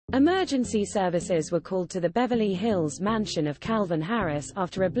Emergency services were called to the Beverly Hills mansion of Calvin Harris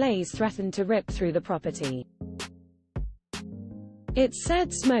after a blaze threatened to rip through the property. It's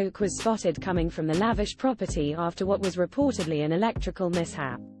said smoke was spotted coming from the Lavish property after what was reportedly an electrical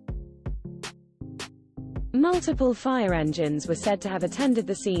mishap. Multiple fire engines were said to have attended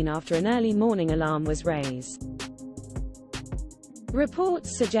the scene after an early morning alarm was raised.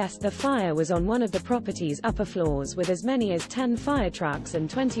 Reports suggest the fire was on one of the property's upper floors, with as many as 10 fire trucks and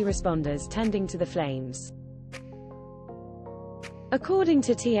 20 responders tending to the flames. According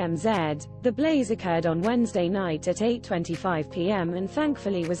to TMZ, the blaze occurred on Wednesday night at 8:25 p.m. and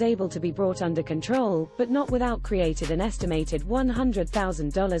thankfully was able to be brought under control, but not without created an estimated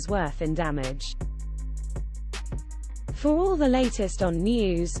 $100,000 worth in damage. For all the latest on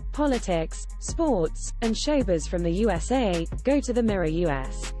news, politics, sports, and showbiz from the USA, go to the Mirror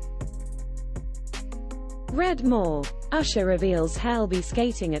US. Read more. Usher reveals he'll be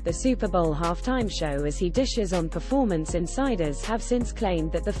skating at the Super Bowl halftime show as he dishes on performance. Insiders have since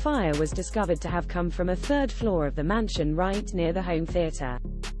claimed that the fire was discovered to have come from a third floor of the mansion right near the home theater.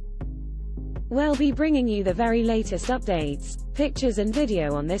 We'll be bringing you the very latest updates, pictures and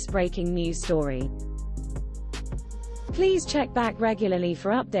video on this breaking news story. Please check back regularly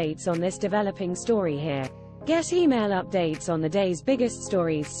for updates on this developing story here. Get email updates on the day's biggest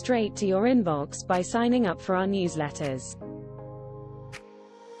stories straight to your inbox by signing up for our newsletters.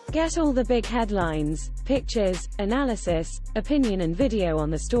 Get all the big headlines, pictures, analysis, opinion and video on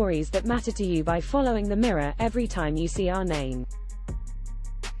the stories that matter to you by following the Mirror every time you see our name.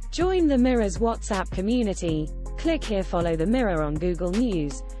 Join the Mirror's WhatsApp community. Click here, follow the Mirror on Google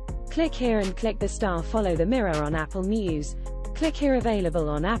News. Click here and click the star, follow the Mirror on Apple News. Click here, available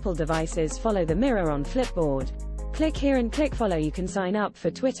on Apple devices, follow the Mirror on Flipboard. Click here and click follow. You can sign up for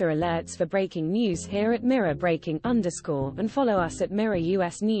Twitter alerts for breaking news here at Mirror Breaking_ and follow us at Mirror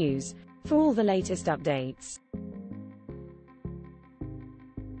US News for all the latest updates.